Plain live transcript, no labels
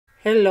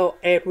Hello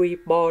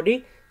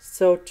everybody,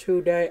 so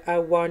today I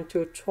want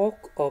to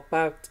talk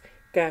about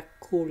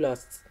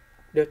calculus,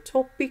 the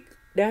topic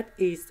that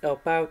is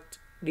about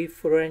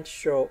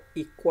differential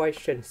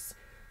equations.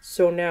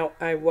 So now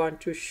I want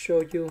to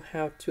show you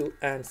how to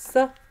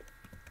answer.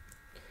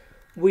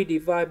 We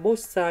divide both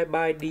sides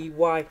by dy.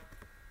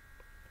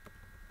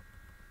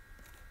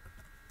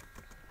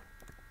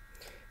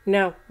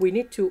 Now we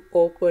need to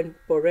open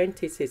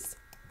parentheses.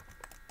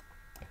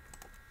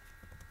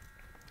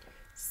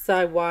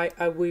 Side y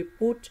I will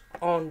put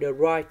on the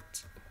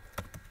right.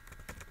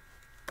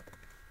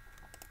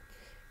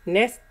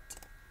 Next,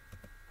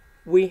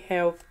 we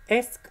have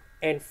s,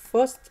 and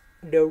first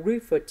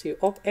derivative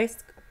of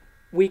s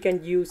we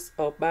can use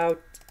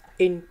about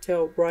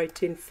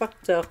integrating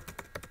factor.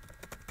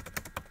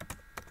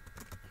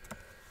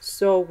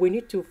 So we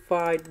need to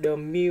find the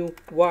mu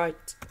y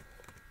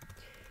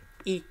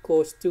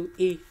equals to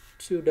e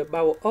to the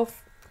power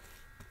of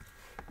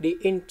the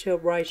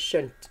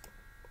integration.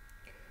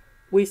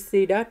 We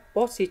see that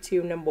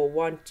positive number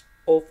 1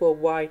 over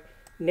y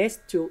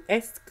next to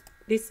s,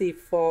 this is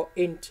for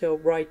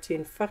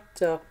integrating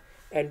factor,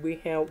 and we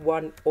have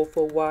 1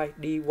 over y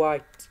dy.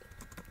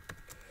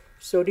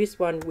 So this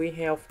one we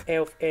have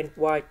f and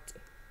y,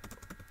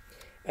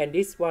 and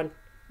this one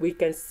we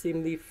can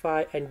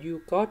simplify and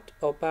you got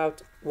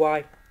about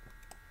y.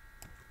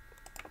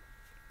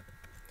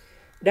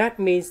 That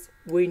means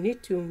we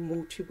need to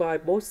multiply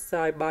both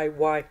sides by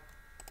y.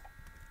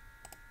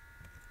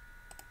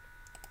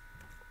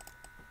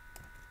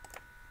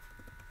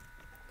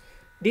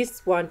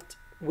 This one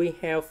we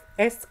have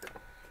s.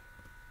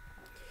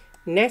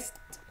 Next,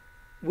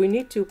 we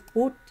need to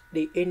put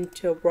the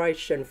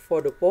integration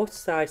for the both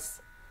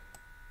sides.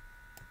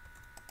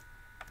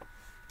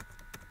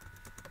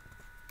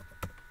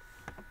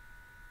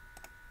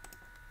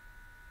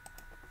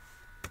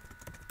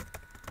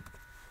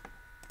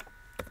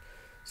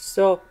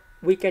 So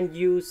we can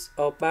use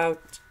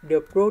about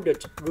the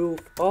product rule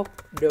of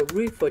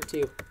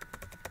derivative.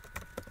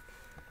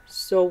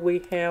 So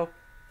we have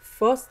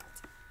first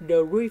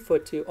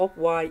derivative of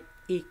y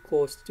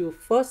equals to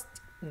first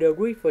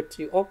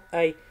derivative of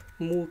a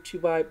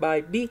multiplied by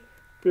b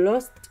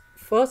plus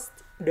first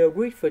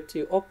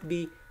derivative of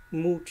b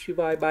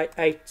multiplied by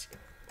 8.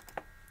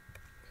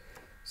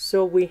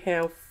 So we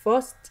have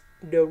first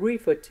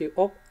derivative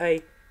of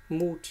a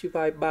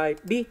multiplied by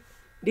b.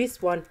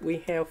 This one we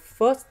have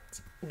first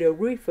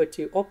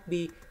derivative of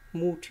b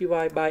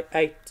multiplied by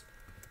 8.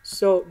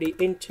 So the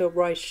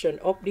integration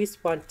of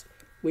this one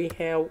we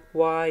have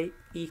y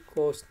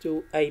equals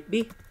to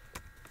ab.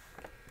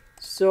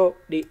 So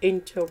the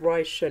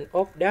integration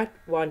of that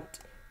one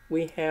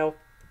we have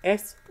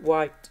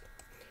sy.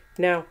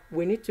 Now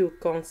we need to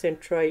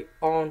concentrate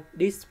on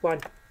this one.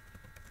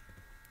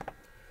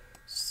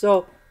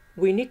 So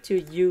we need to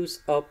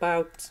use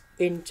about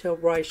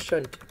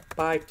integration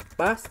by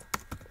parts.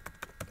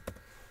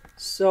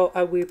 So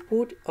I will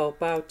put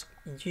about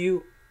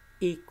u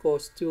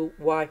equals to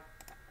y.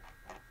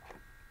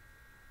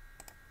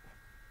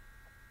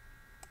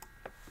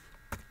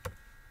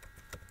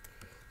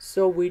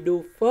 So we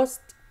do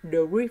first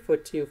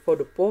derivative for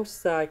the both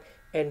sides,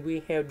 and we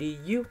have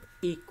du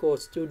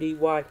equals to dy.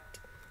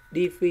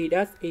 dv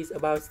that is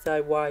about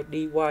side y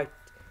dy.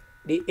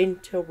 The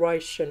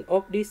integration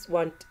of this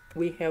one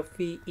we have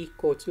v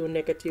equal to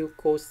negative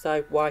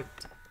cosine y.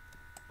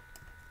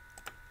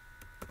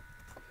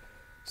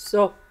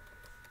 So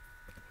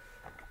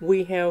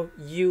we have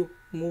u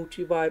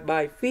multiplied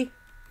by v.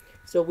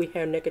 So we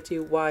have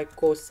negative y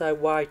cosine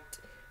y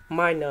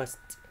minus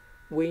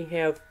we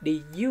have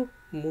the u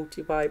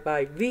multiplied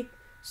by v.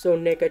 So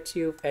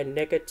negative and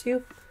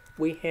negative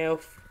we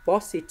have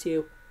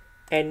positive,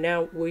 and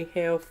now we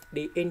have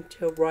the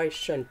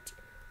integration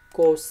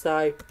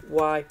cosine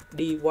y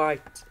dy.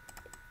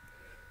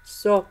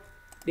 So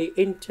the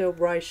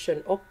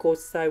integration of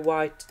cosine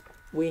y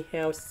we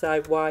have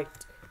sine y,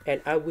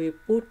 and I will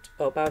put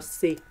about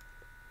c.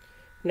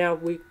 Now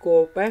we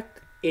go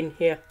back in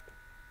here.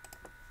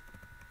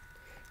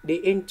 The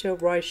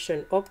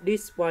integration of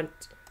this one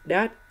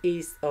that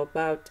is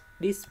about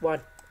this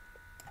one.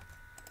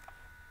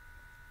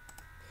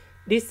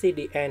 This is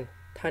the end.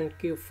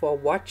 Thank you for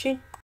watching.